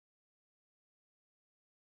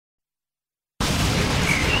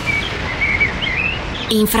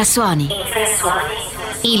Infrasuoni.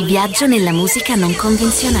 Il viaggio nella musica non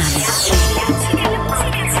convenzionale.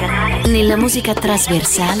 Nella musica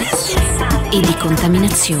trasversale e di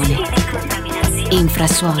contaminazione.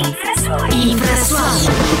 Infrasuoni.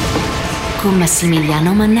 Infrasuoni. Con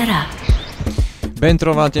Massimiliano Mannarà.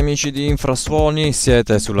 Bentrovati amici di Infrasuoni,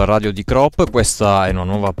 siete sulla radio di Crop, questa è una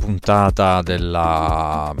nuova puntata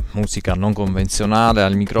della musica non convenzionale,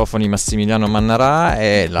 al microfono Massimiliano Mannarà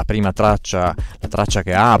e la prima traccia, la traccia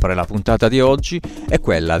che apre la puntata di oggi è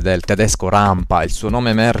quella del tedesco Rampa. Il suo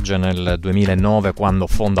nome emerge nel 2009 quando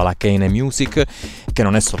fonda la Kane Music, che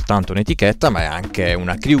non è soltanto un'etichetta ma è anche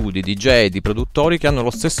una crew di DJ e di produttori che hanno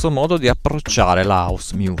lo stesso modo di approcciare la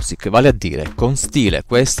house music, vale a dire con stile.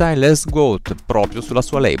 Questa è Let's Go, proprio sulla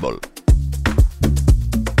sua label.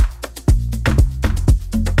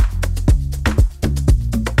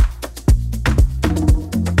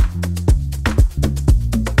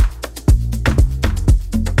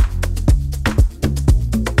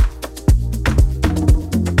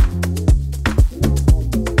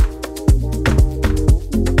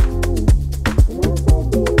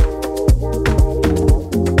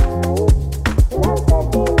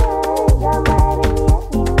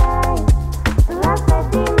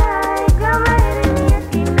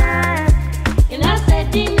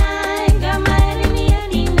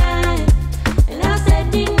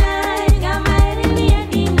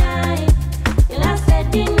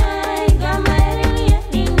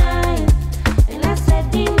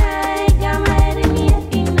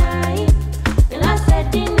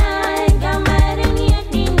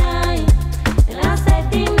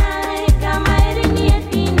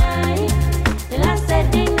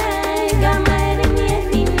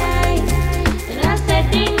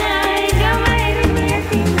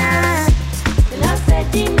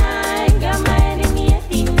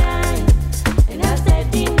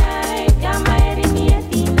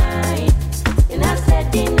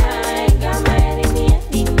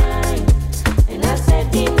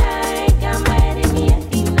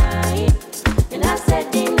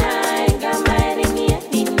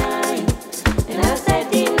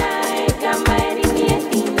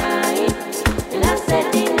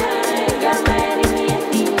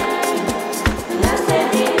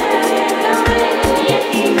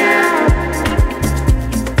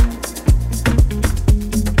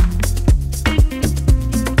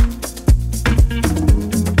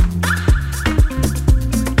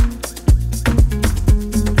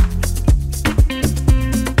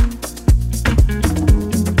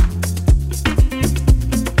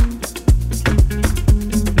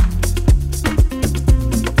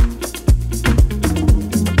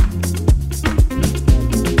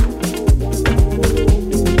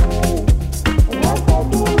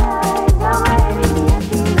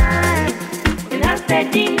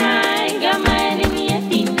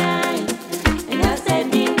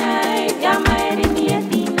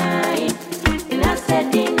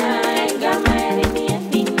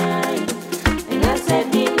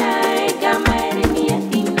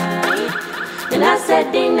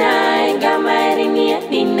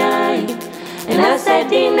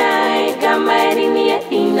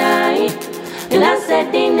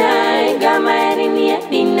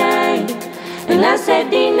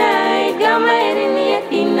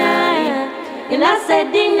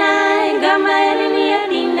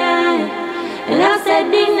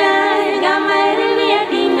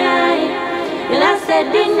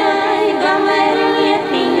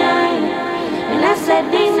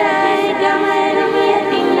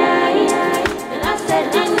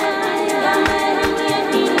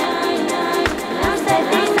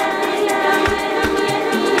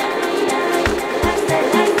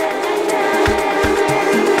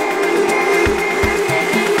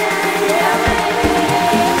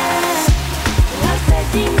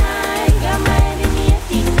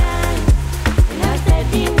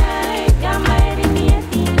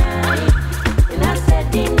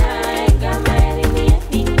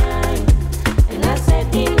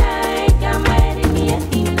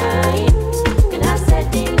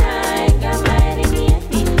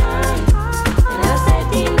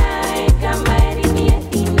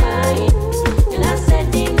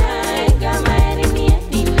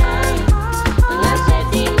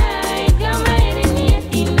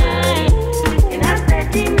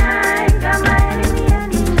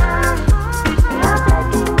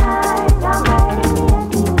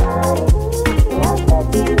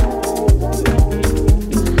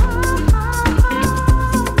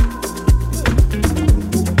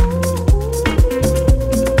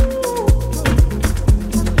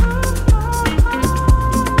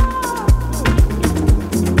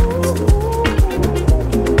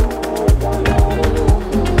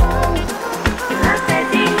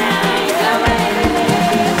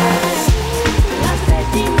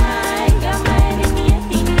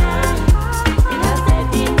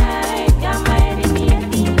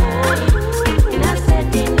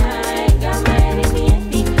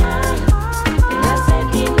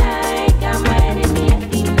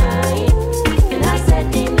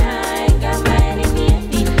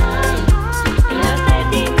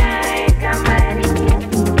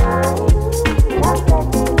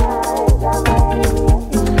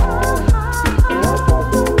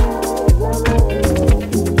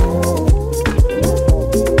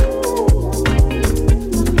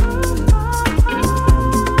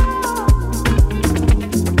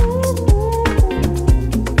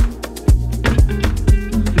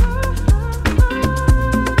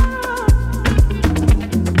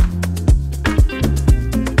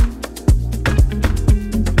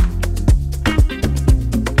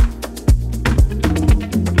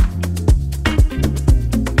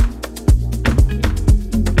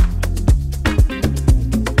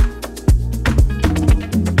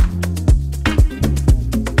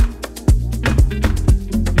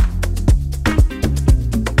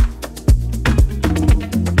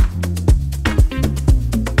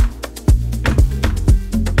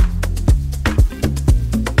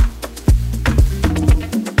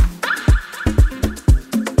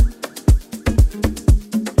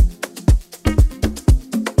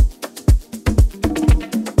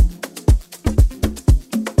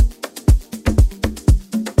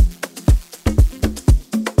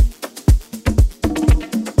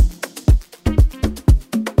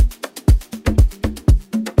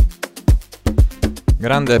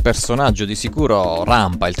 Grande personaggio di sicuro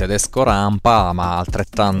Rampa, il tedesco Rampa, ma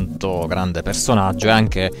altrettanto grande personaggio è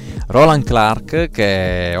anche Roland Clark,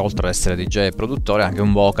 che oltre ad essere DJ e produttore è anche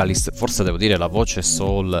un vocalist, forse devo dire la voce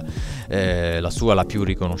soul, la sua la più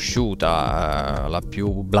riconosciuta, la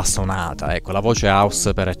più blasonata, ecco, la voce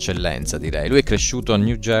house per eccellenza direi. Lui è cresciuto a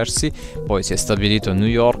New Jersey, poi si è stabilito a New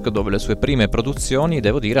York, dove le sue prime produzioni,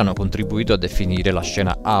 devo dire, hanno contribuito a definire la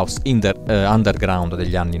scena house underground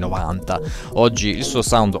degli anni 90. Oggi il suo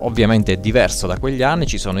sound ovviamente è diverso da quegli anni,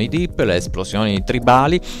 ci sono i dip, le esplosioni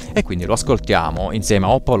tribali e quindi lo ascoltiamo insieme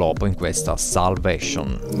a Opolopo in questa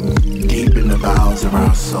Salvation. Deep in the bowels of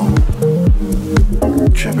our soul,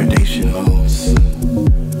 trepidation looms,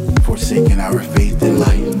 forsaking our faith in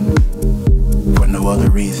light, for no other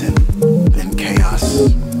reason than chaos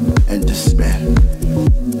and despair.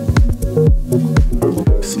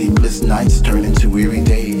 Sleepless nights turn into weary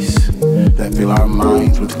days that fill our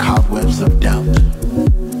minds with cobwebs of doubt.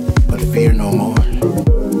 But fear no more.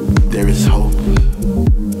 There is hope.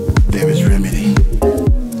 There is remedy.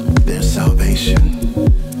 There's salvation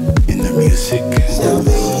in the music.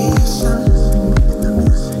 Salvation.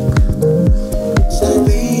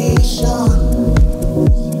 Salvation.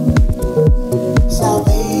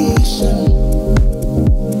 Salvation.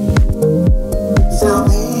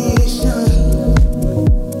 Salvation.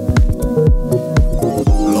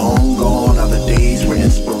 Long gone are the days where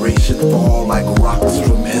inspiration fall like rocks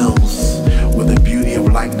from hills, where the beauty of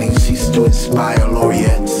lightning ceased to inspire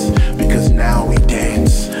laureates. Because now we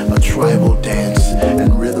dance, a tribal dance,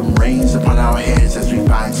 and rhythm reigns upon our heads as we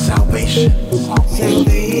find salvation.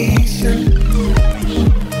 Salvation.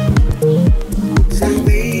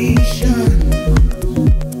 Salvation.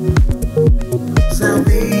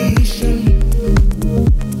 Salvation.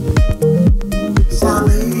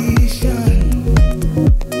 Salvation.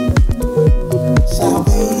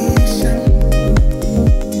 Salvation.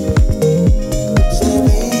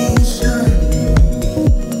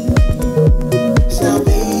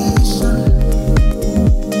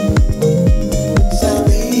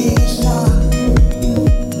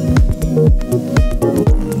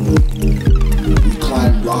 We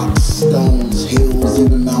climb rocks, stones, hills,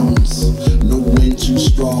 even mountains. No wind too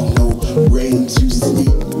strong, no rain too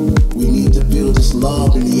steep. We need to feel this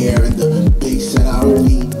love in the air and the bass at our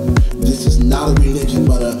feet. This is not a religion,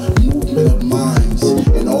 but a movement of minds,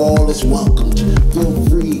 and all is welcomed. Feel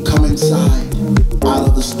free, come inside, out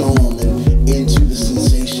of the storm and into the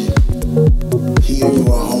sensation. Here you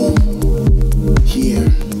are home.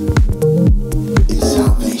 Here is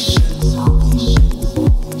salvation.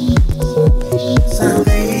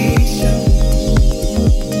 Salvation.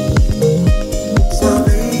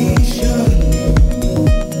 Salvation.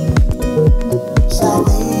 Salvation.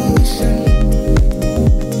 Salvation.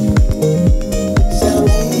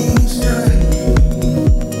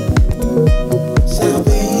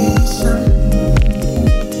 Salvation.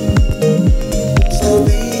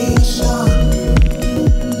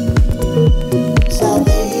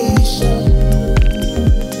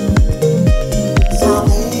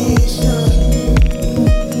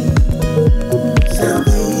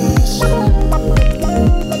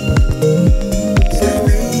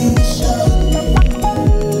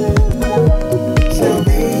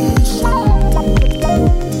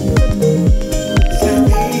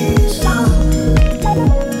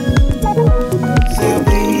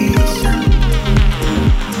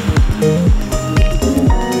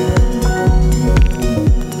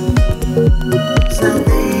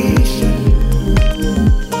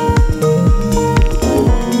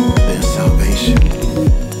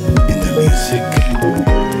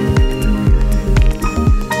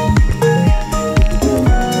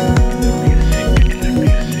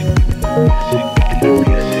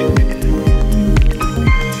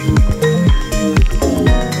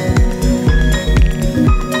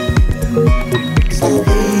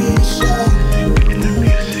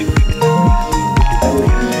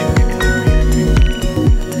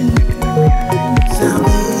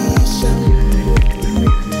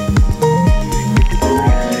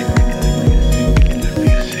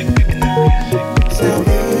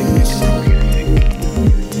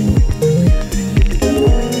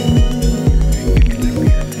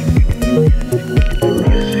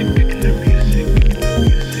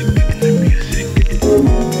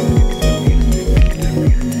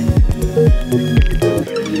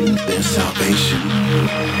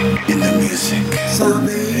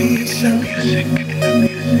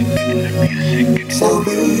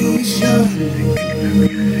 Salvation,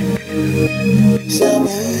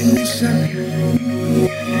 salvation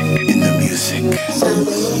in the music.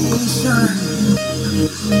 Salvation,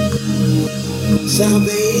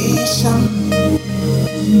 salvation.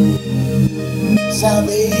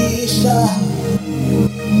 Salvation,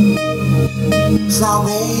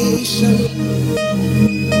 salvation,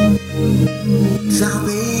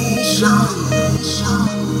 salvation,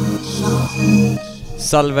 salvation.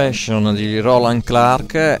 Salvation di Roland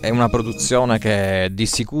Clark è una produzione che è di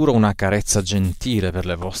sicuro una carezza gentile per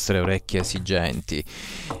le vostre orecchie esigenti,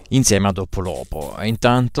 insieme a Dopo Lopo. E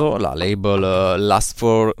intanto la label Last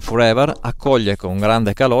Forever accoglie con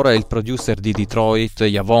grande calore il producer di Detroit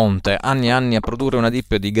Yavonte, anni e anni a produrre una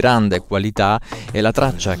deep di grande qualità, e la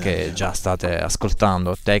traccia che già state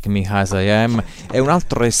ascoltando, Take Me As I Am, è un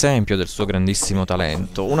altro esempio del suo grandissimo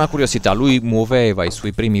talento. Una curiosità, lui muoveva i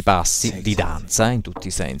suoi primi passi di danza in tutti i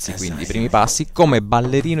sensi, quindi i primi passi come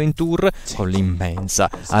ballerino in tour con l'immensa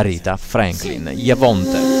Aretha Franklin.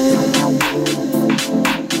 Yavonte.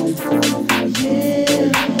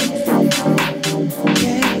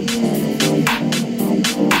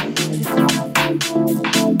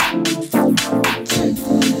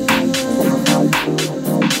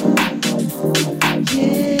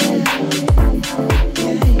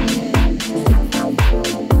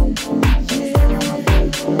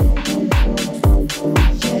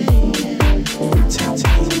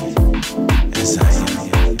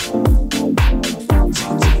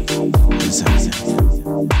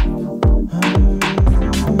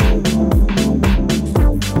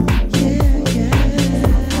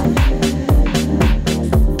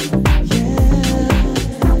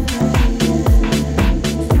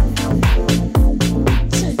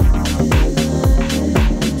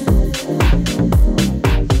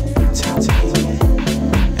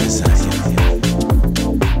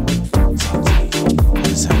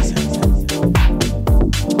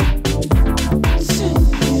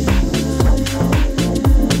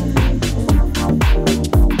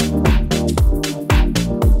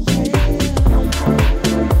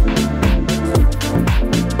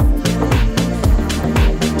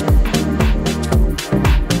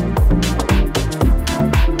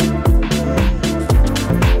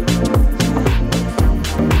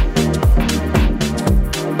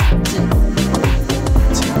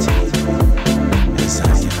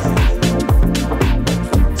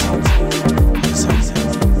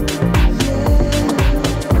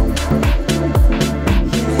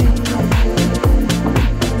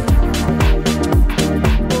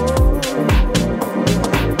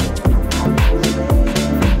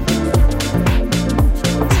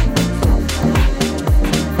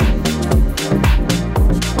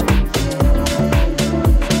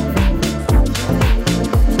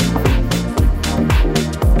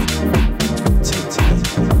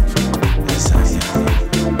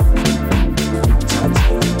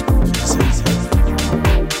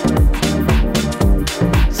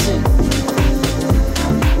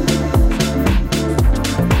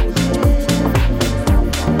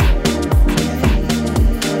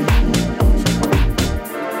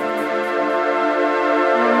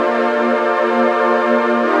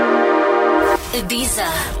 Ibiza,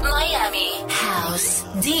 Miami, House,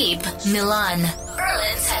 Deep, Milan,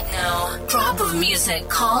 Berlin Techno, drop of music,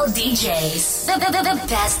 call DJs, the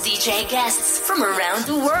best DJ guests from around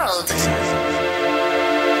the world.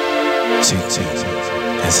 Take,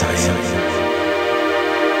 as I am.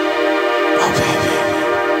 Oh baby,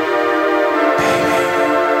 baby,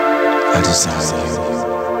 I desire you.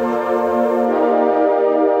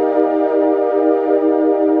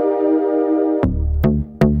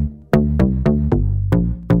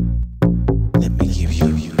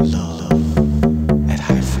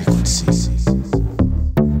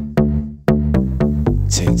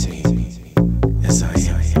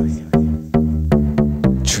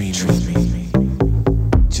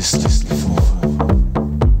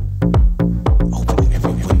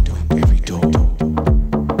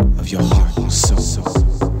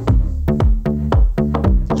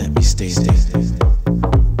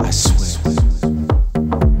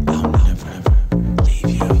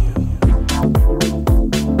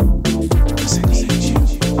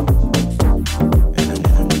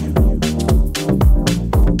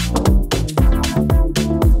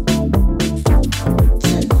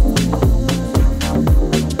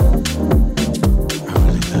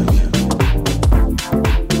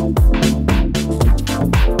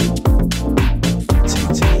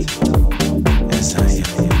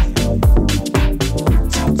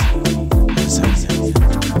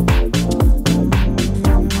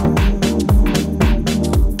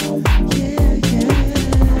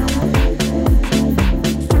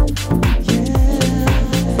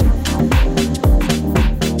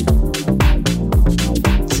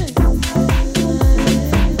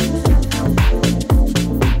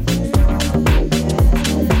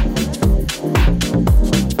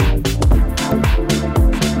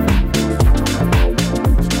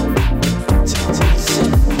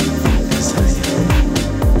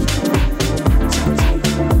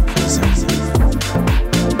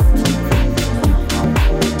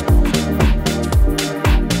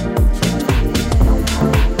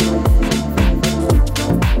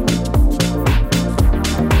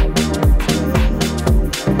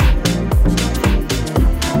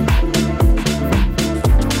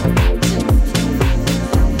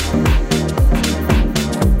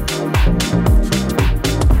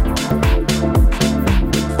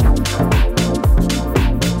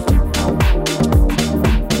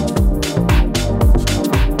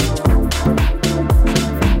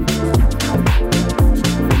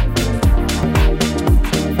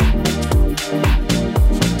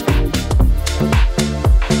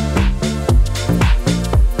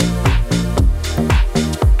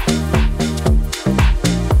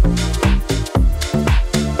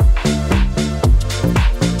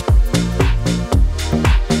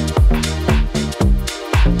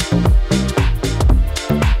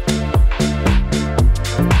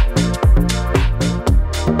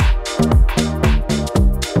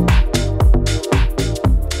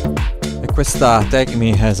 Questa Take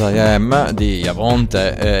Me As I Am di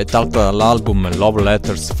Avonte è tratta dall'album Love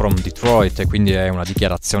Letters from Detroit, e quindi è una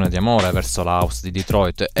dichiarazione di amore verso la house di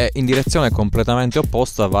Detroit, e in direzione completamente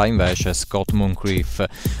opposta va invece Scott Moncrief,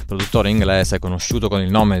 produttore inglese conosciuto con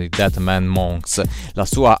il nome di Dead Man Monks. La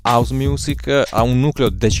sua house music ha un nucleo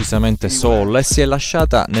decisamente soul e si è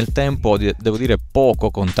lasciata nel tempo, devo dire,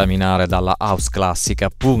 poco contaminare dalla house classica,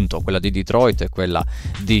 appunto quella di Detroit e quella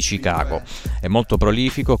di Chicago. È molto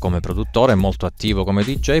prolifico come produttore, è molto attivo come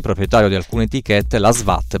DJ, proprietario di alcune etichette. La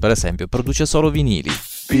SWAT, per esempio, produce solo vinili.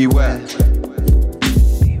 Beware.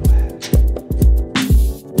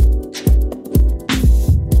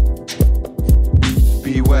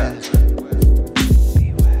 Beware.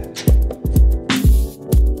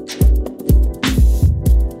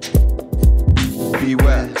 Beware.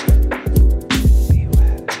 Beware.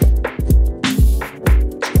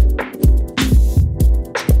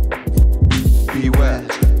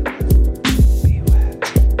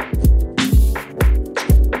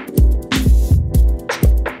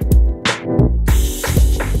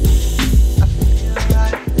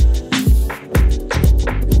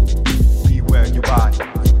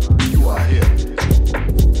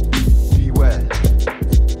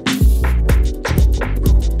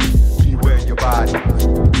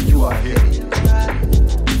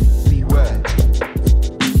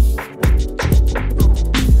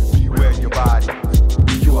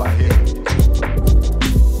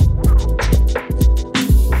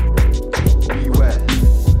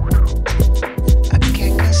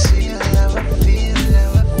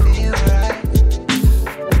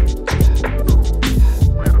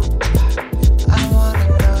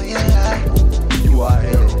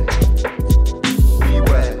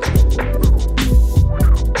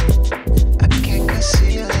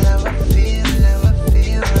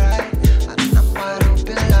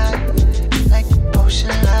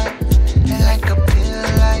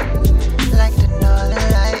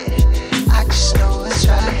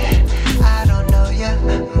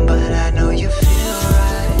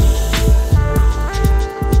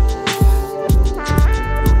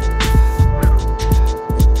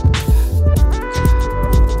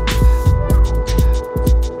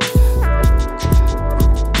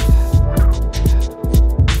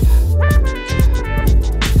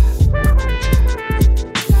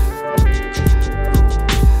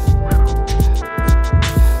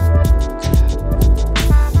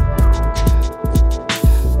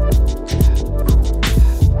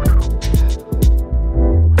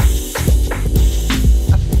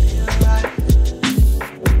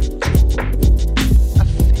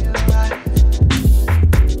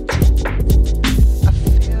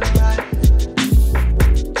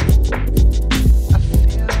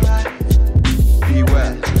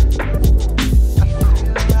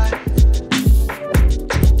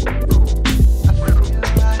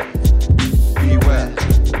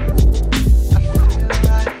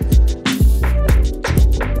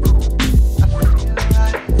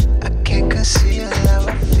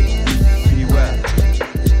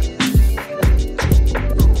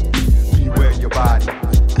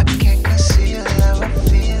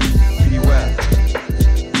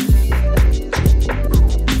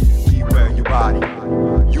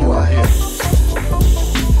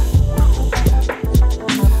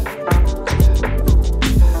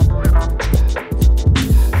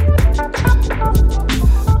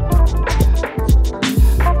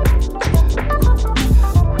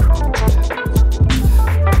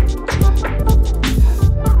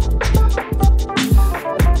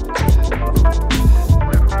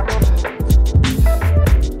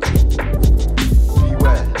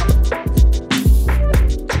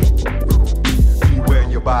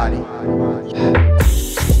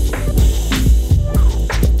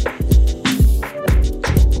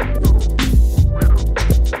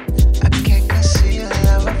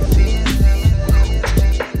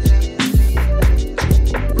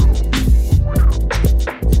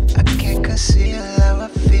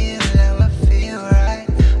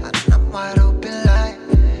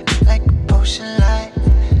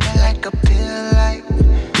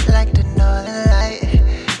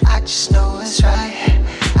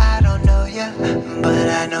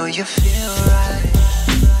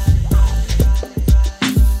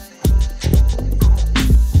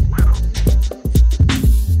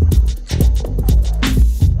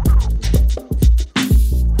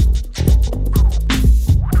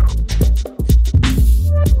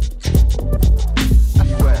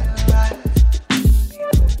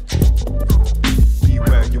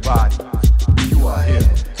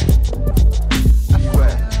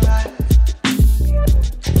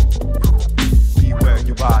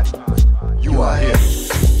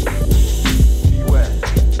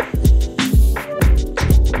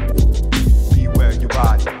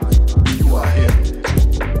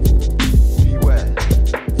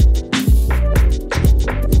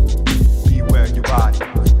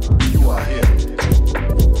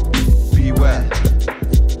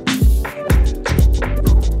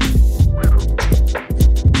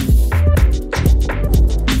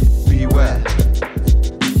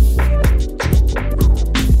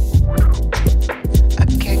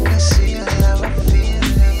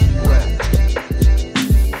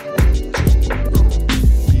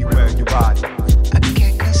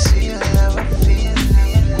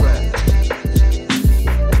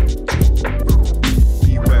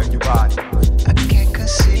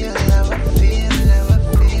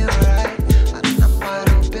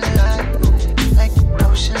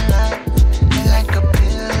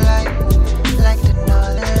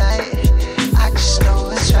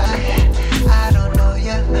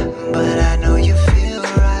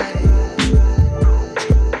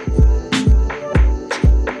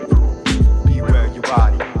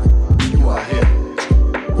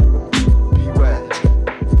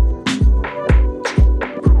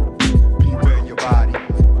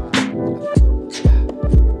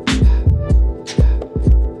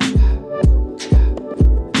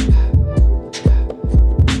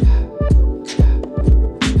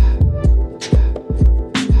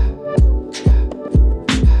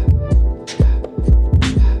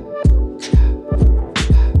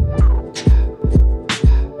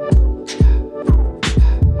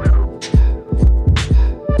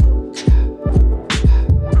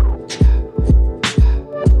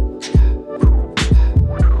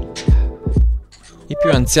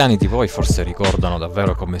 anziani di voi forse ricordano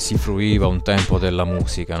davvero come si fruiva un tempo della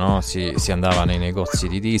musica, no? Si andava nei negozi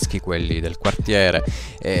di dischi, quelli del quartiere,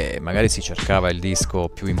 e magari si cercava il disco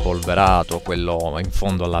più impolverato, quello in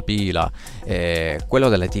fondo alla pila, quello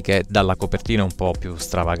dall'etichetta, dalla copertina un po' più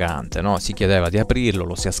stravagante, no? Si chiedeva di aprirlo,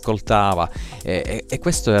 lo si ascoltava, e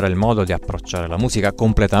questo era il modo di approcciare la musica,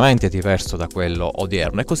 completamente diverso da quello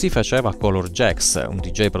odierno. E così faceva Color Jacks, un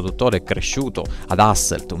DJ produttore cresciuto ad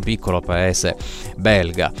Hasselt, un piccolo paese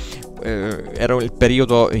belga. Era il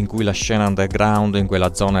periodo in cui la scena underground in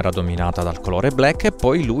quella zona era dominata dal colore black, e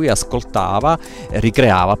poi lui ascoltava,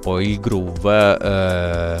 ricreava poi il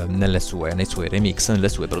groove nei suoi remix, nelle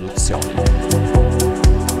sue produzioni.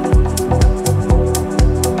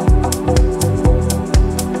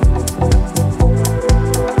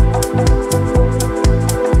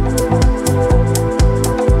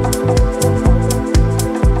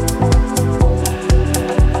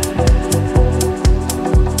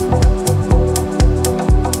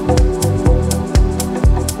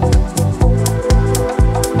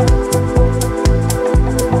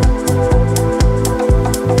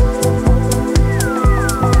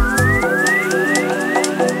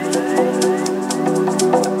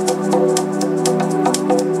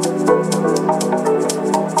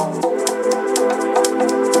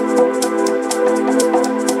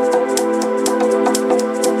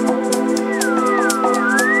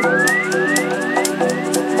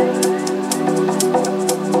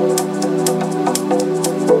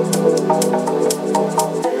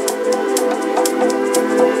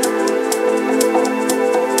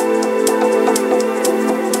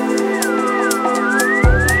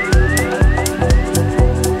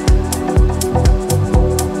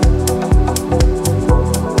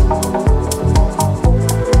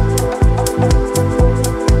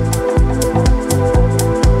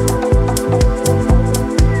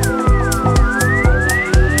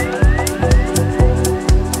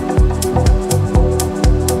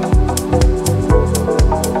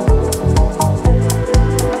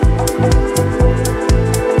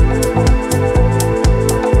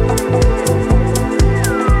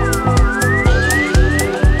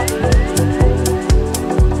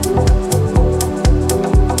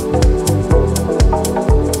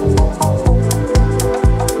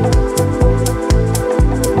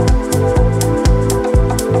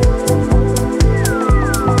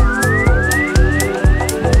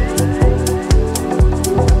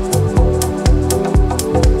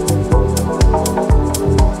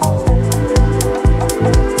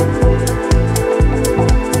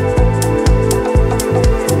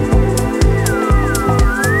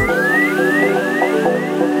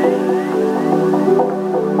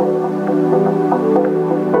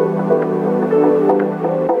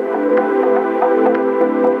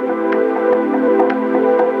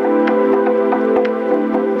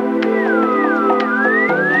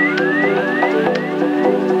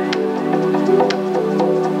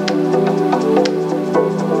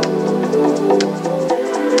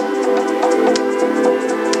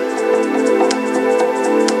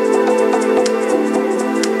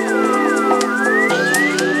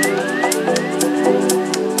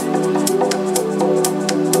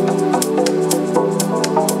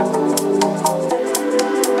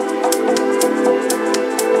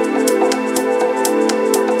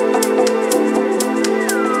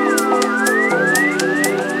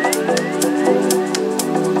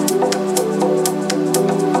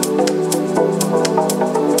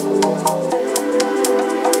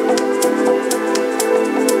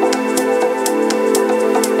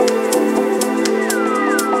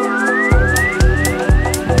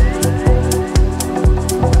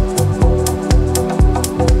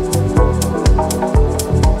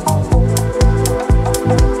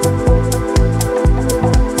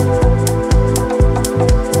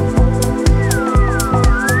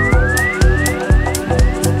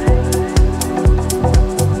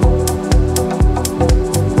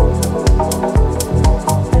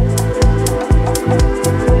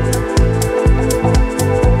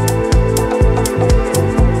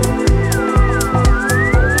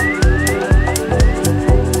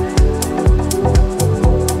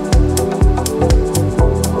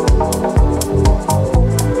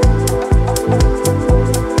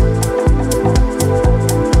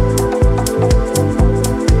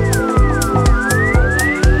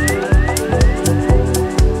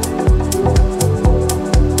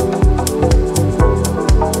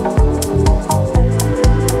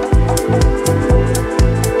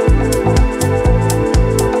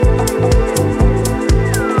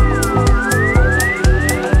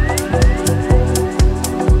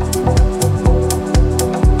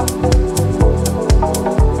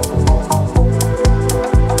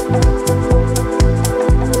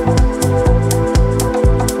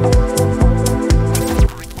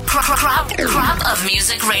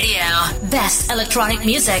 Music Radio. Best electronic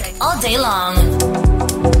music all day long.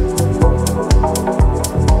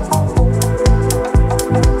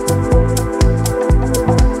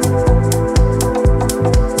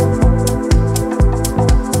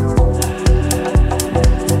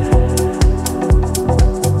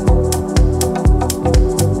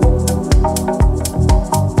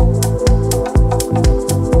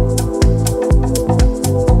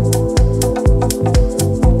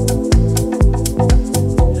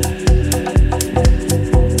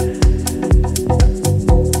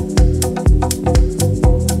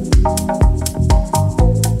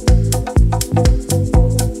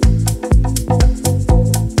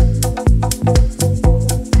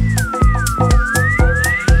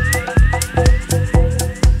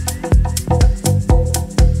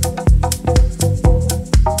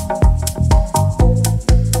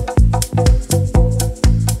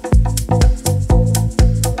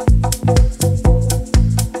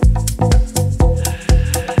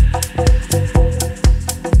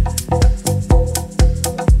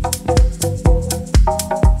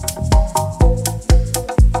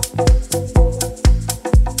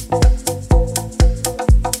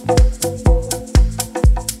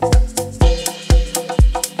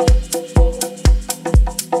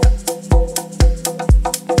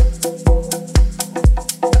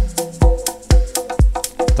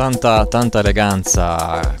 Tanta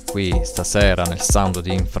eleganza qui stasera nel sound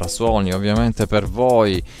di Infrasuoni, ovviamente per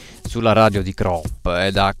voi sulla radio di Crop.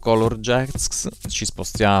 E da Color Jacks ci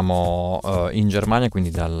spostiamo in Germania,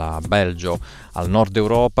 quindi dalla Belgio al nord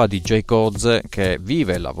Europa. DJ Koze, che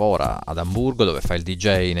vive e lavora ad Amburgo, dove fa il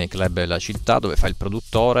DJ nei club della città, dove fa il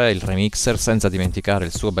produttore, il remixer, senza dimenticare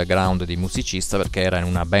il suo background di musicista, perché era in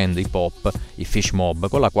una band hip hop, i Fish Mob,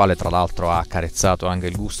 con la quale tra l'altro ha accarezzato anche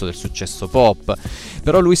il gusto del successo pop.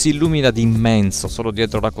 Però lui si illumina di immenso solo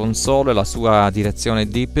dietro la console, la sua direzione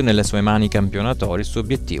deep, nelle sue mani campionatori, il suo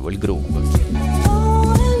obiettivo il groove.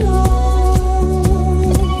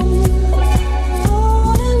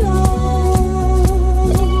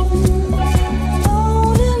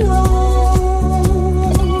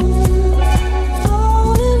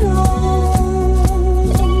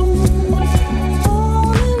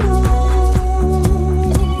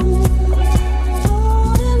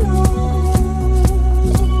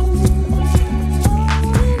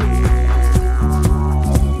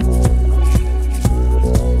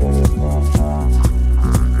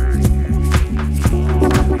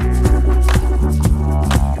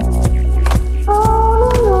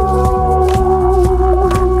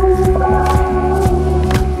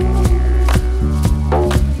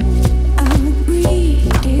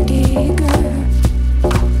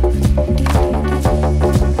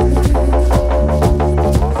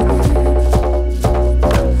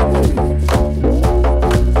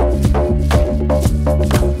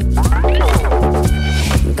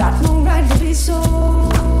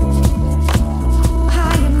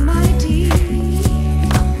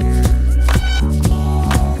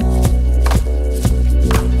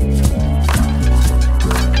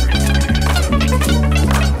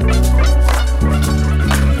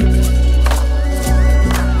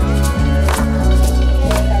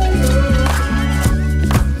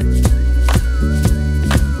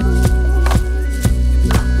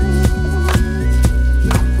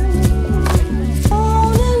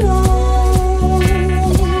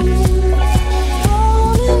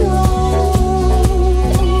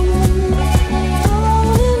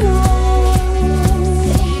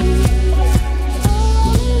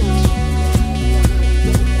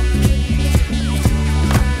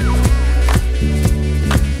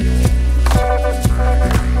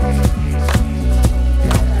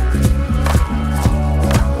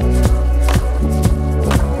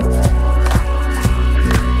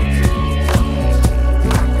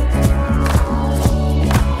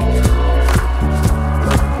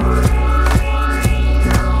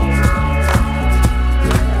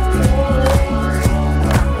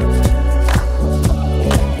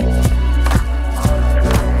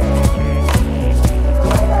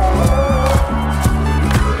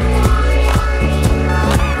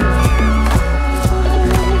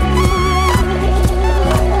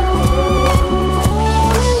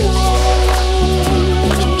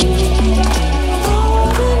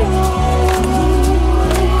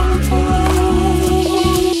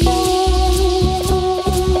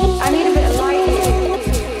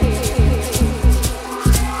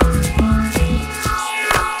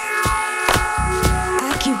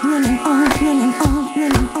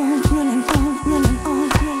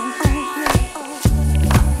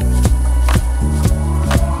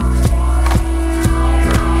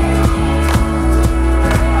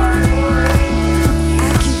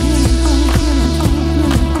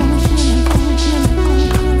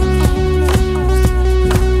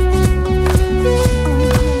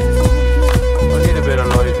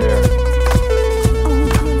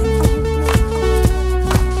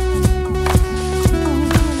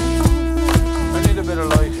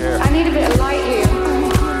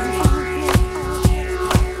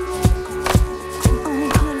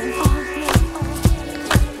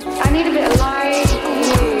 need a bit of light.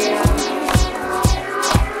 Yeah.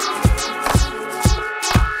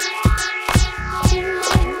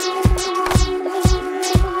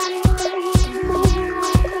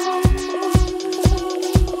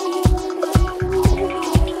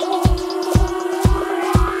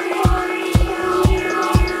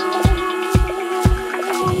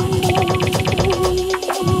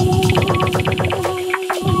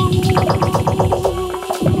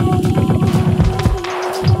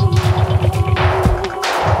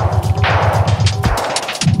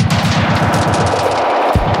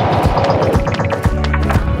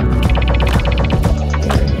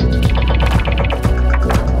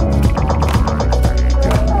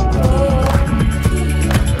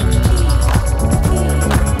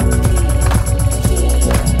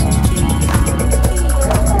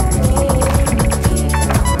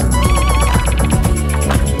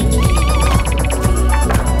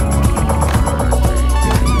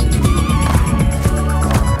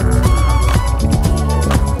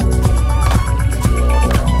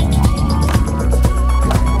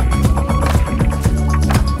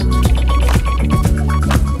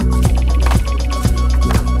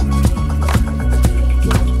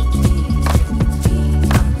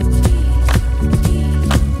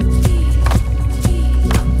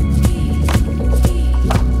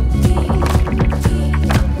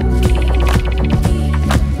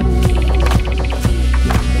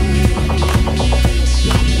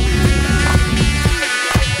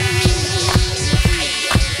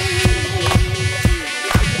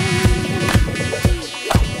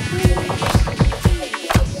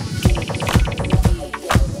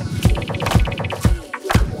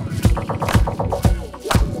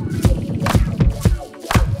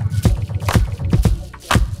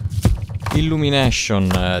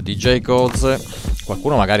 Illumination, DJ Coz.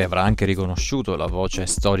 Qualcuno magari avrà anche riconosciuto la voce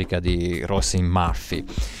storica di Roisin Murphy.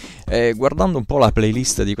 Guardando un po' la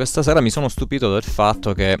playlist di questa sera mi sono stupito del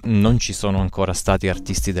fatto che non ci sono ancora stati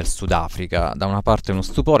artisti del Sudafrica. Da una parte uno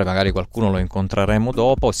stupore, magari qualcuno lo incontreremo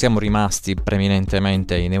dopo. Siamo rimasti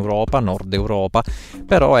preminentemente in Europa, Nord Europa,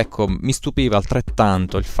 però ecco, mi stupiva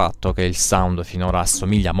altrettanto il fatto che il sound finora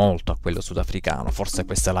assomiglia molto a quello sudafricano. Forse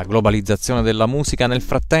questa è la globalizzazione della musica. Nel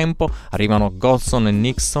frattempo arrivano Godson e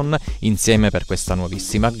Nixon insieme per questa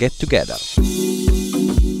nuovissima Get Together.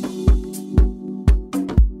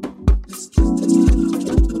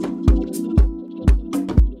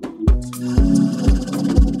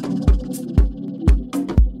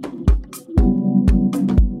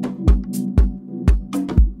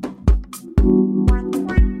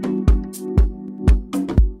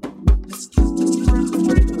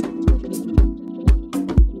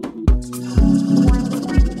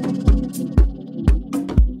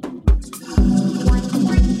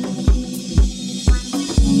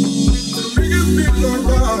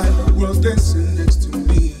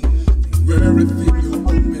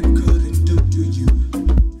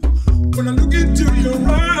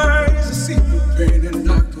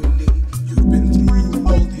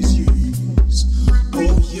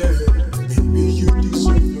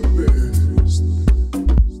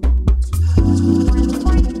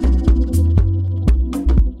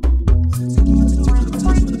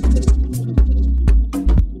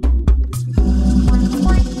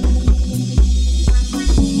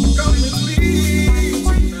 Come with me.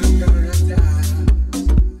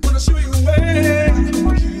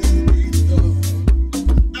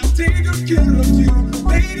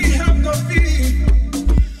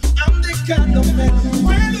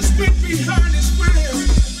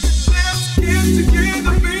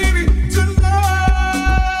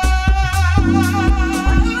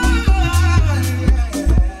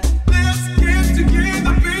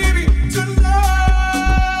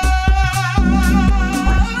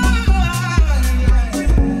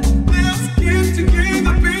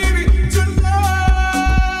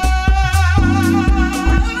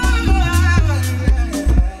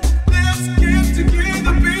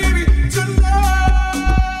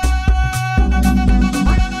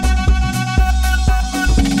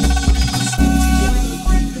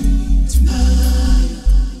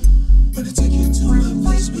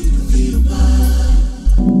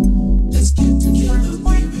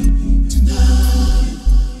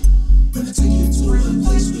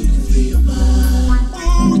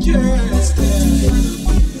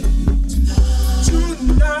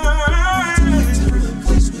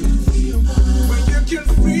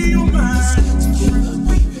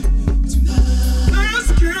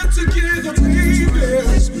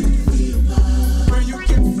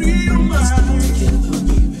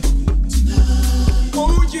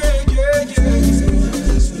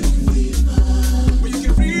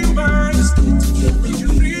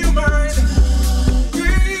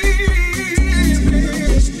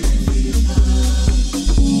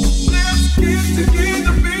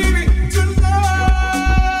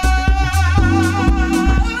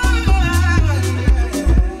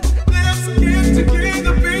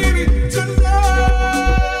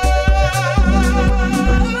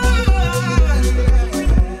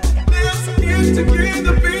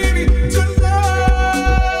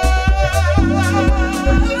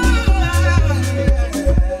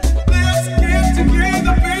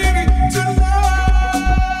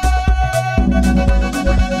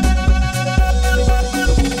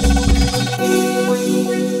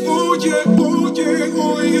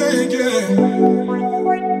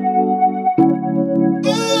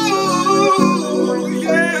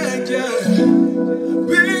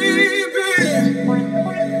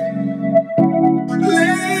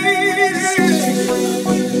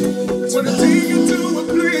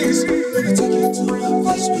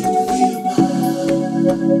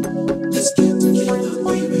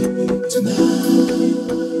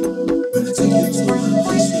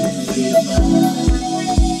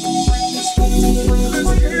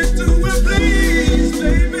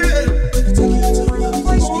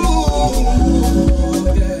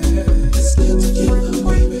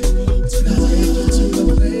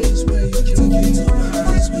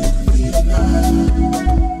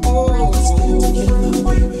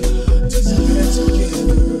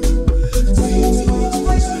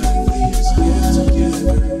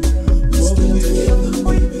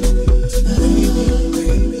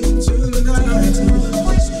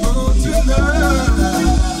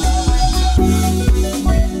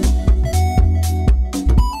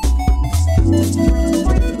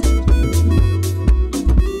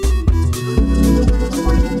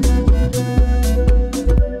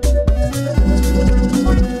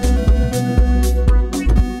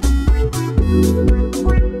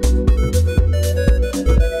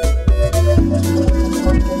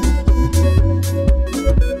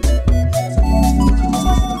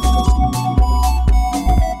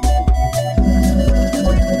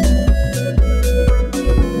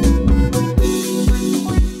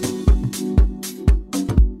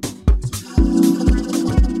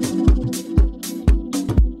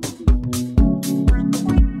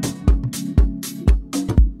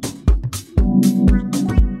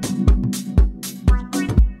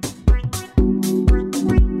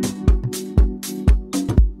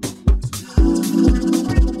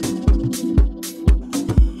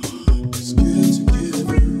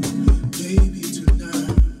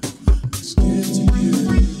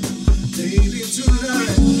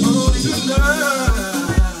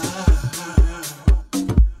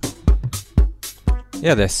 E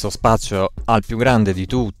adesso spazio al più grande di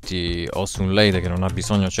tutti, Osun Leide, che non ha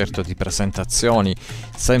bisogno certo di presentazioni,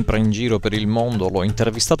 sempre in giro per il mondo. L'ho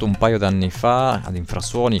intervistato un paio d'anni fa ad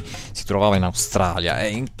Infrasuoni, si trovava in Australia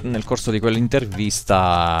e nel corso di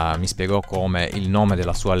quell'intervista mi spiegò come il nome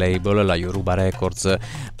della sua label, la Yoruba Records,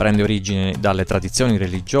 prende origine dalle tradizioni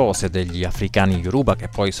religiose degli africani Yoruba, che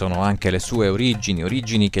poi sono anche le sue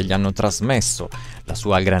origini che gli hanno trasmesso la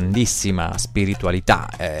sua grandissima spiritualità.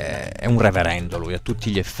 È un reverendo lui a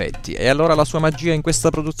tutti gli effetti, e allora la sua magia in questa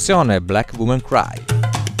produzione, Black Woman Cry.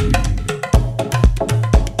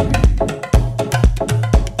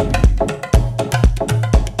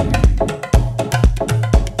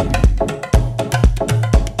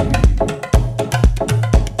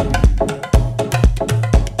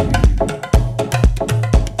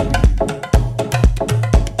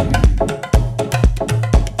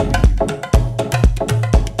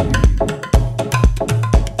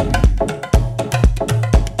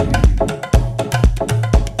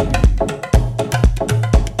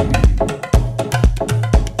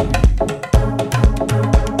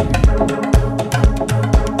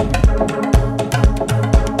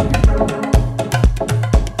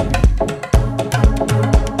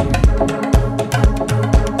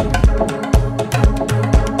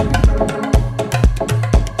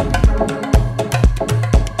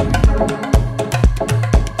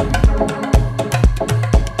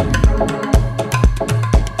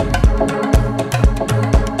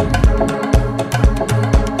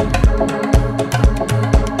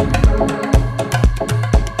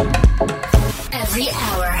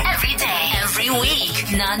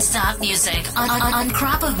 Non-stop music on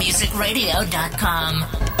cropofmusicradio.com.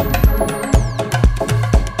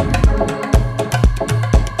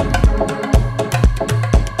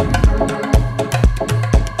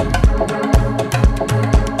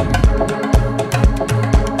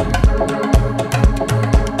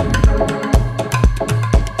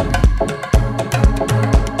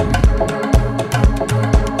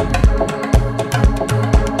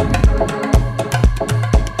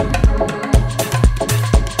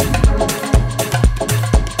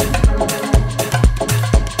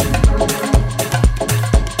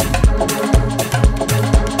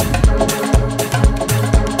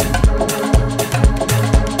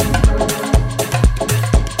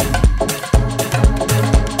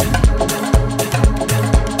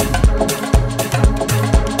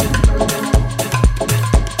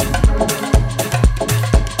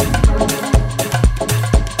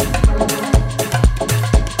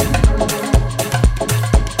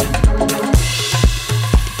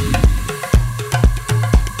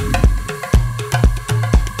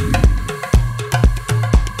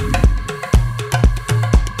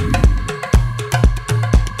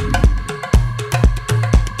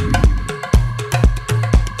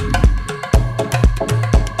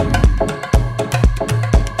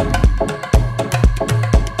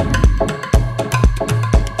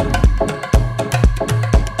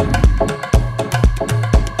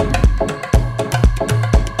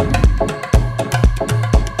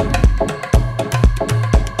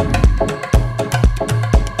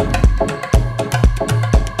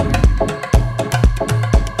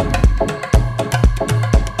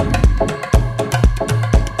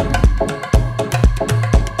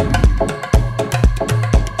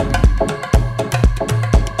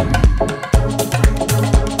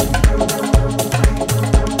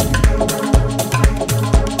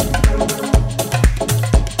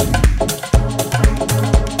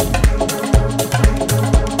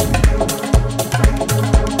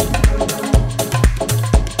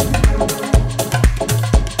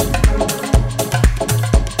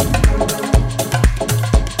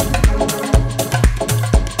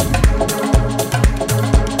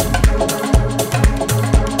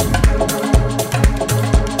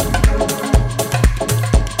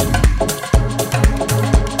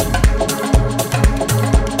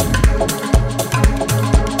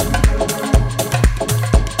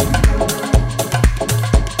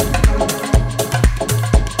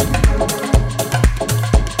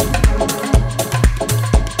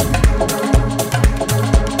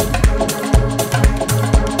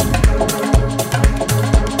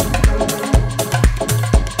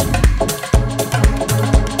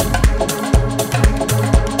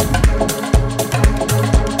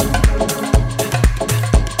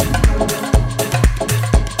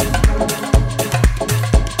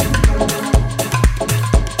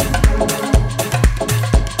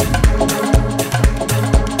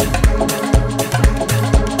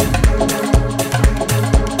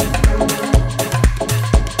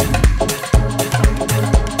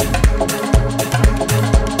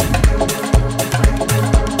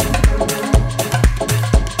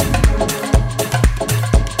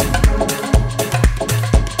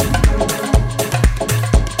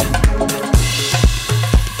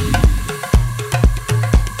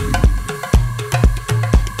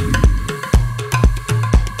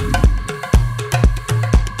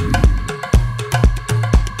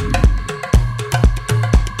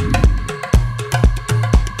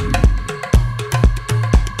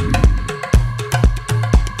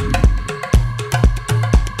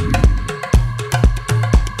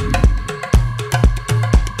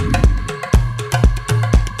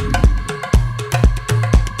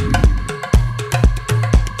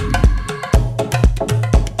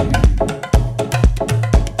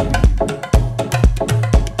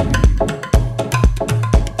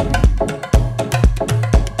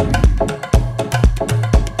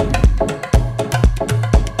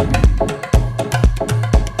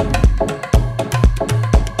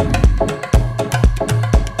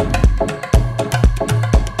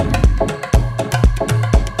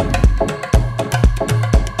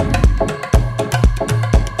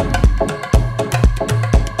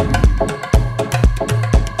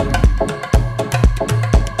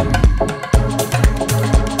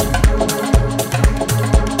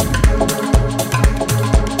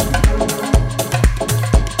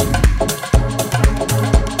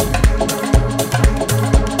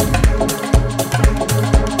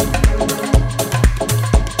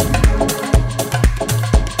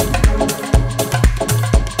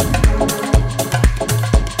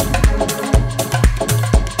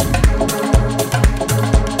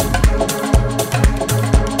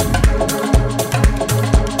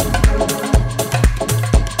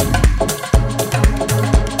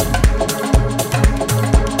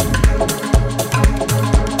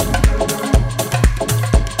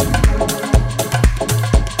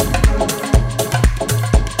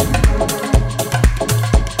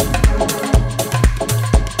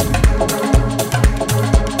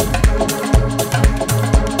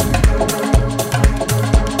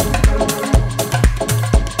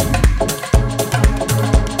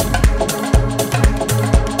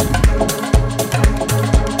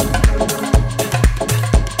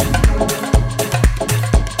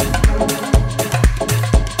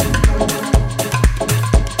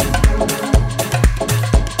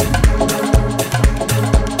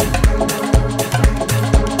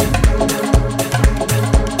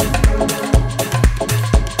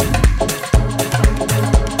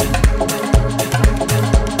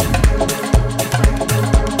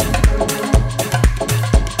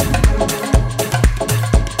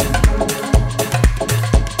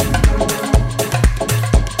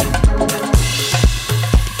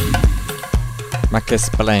 Che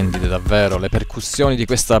splendide davvero le percussioni di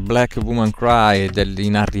questa Black Woman Cry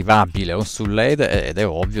dell'inarrivabile Osulade, ed è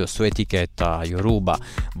ovvio su etichetta Yoruba.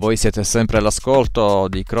 Voi siete sempre all'ascolto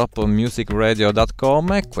di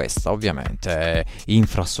cropmusicradio.com e questa ovviamente è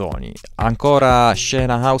Infrasuoni. Ancora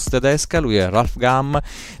scena house tedesca, lui è Ralph Gum.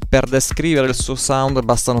 Per descrivere il suo sound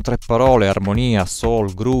bastano 3 parole: armonia,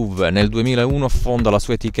 soul, groove. Nel 2001 fonda la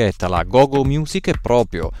sua etichetta, la Go-Go Music, e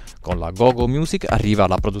proprio con la Go-Go Music arriva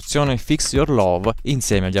la produzione Fix Your Love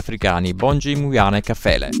insieme agli africani Bonji Muyana e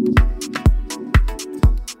Kafele.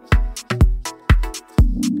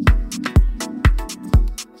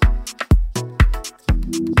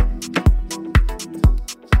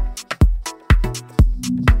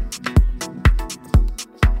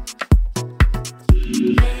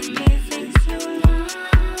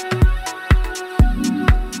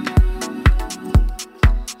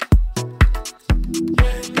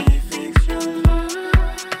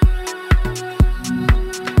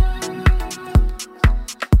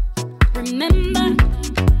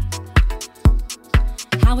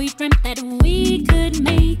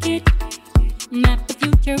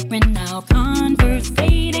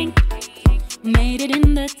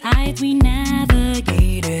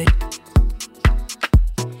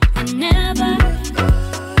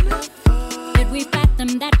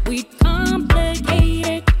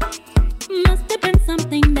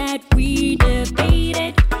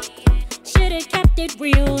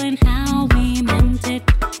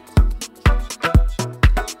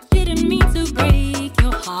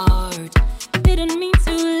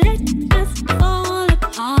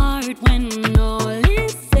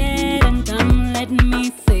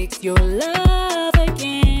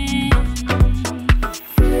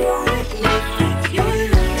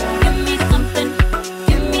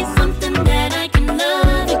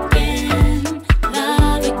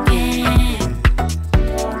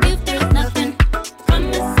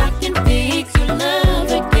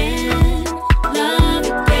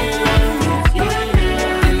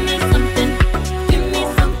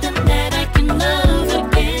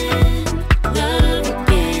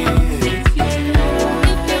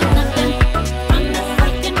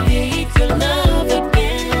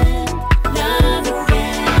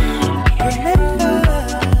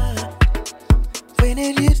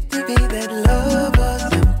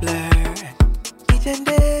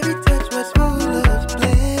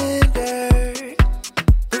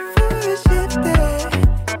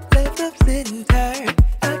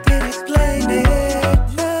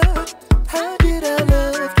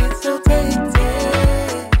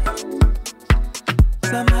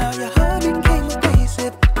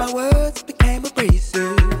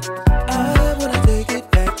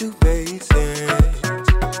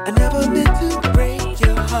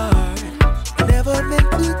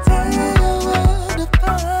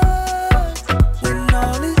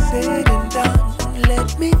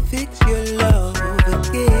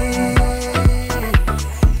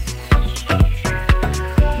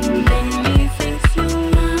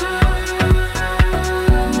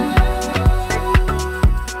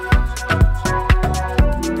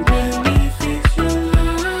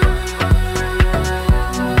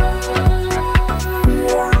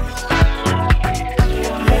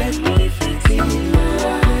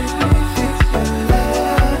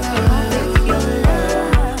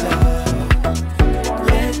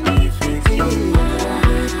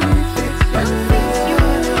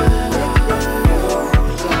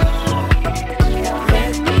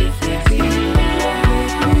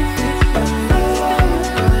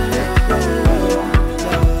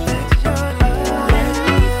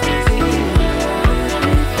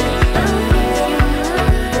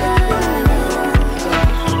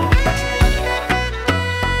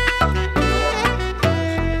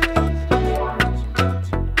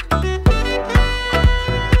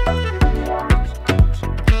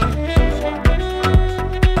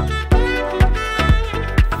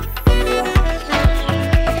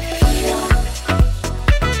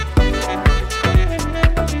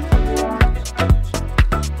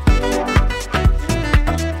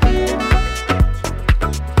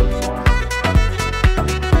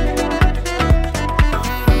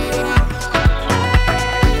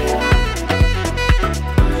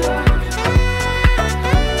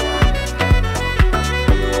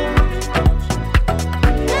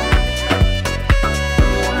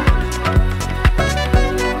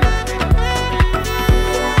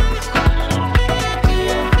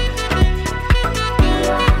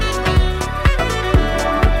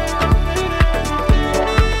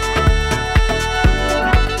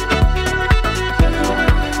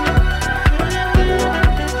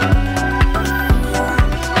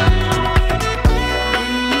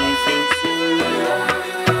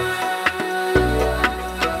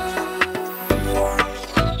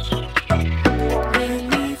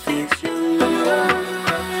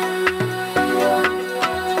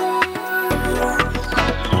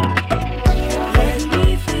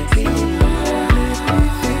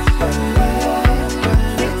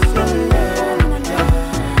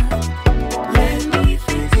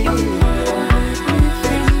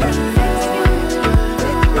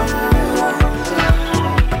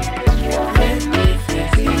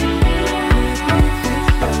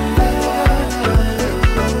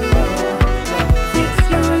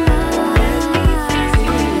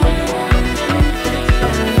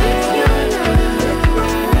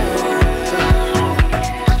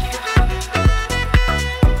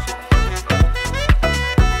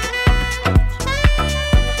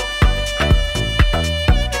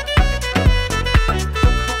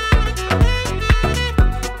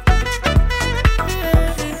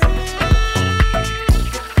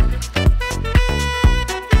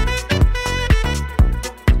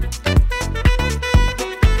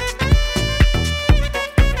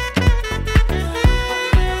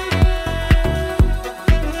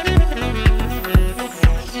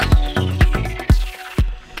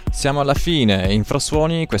 Siamo alla fine,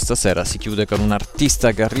 Infrasuoni questa sera si chiude con un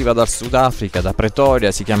artista che arriva dal Sudafrica, da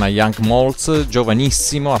Pretoria, si chiama Young Maltz,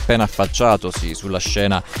 giovanissimo, appena affacciatosi sulla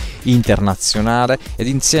scena internazionale, ed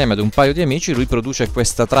insieme ad un paio di amici lui produce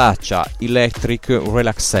questa traccia, Electric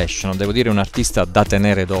Relaxation. Devo dire un artista da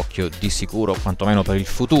tenere d'occhio di sicuro, quantomeno per il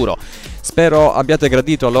futuro. Spero abbiate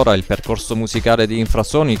gradito allora il percorso musicale di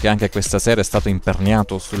Infrasuoni, che anche questa sera è stato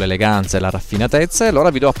imperniato sull'eleganza e la raffinatezza, e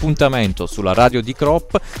allora vi do appuntamento sulla radio di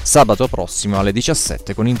Crop sabato prossimo alle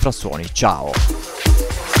 17 con Infrasuoni. Ciao!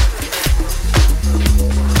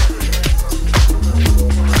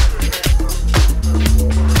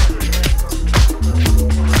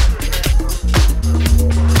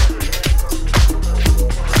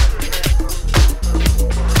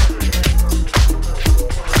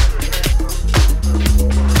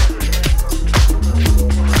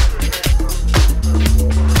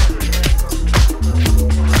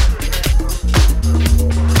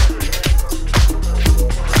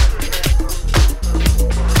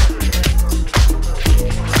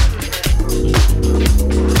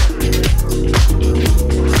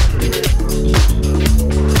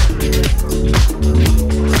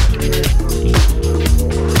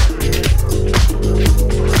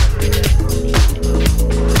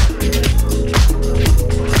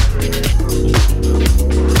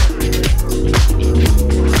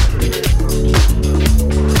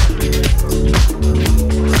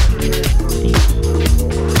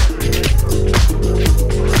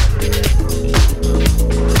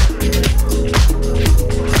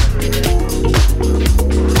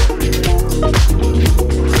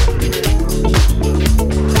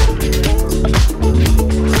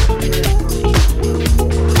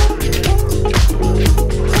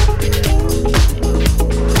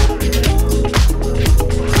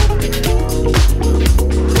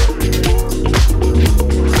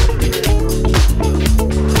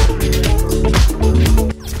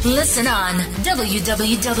 Listen on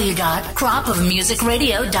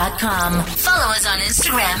www.cropofmusicradio.com. Follow us on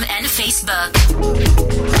Instagram and Facebook.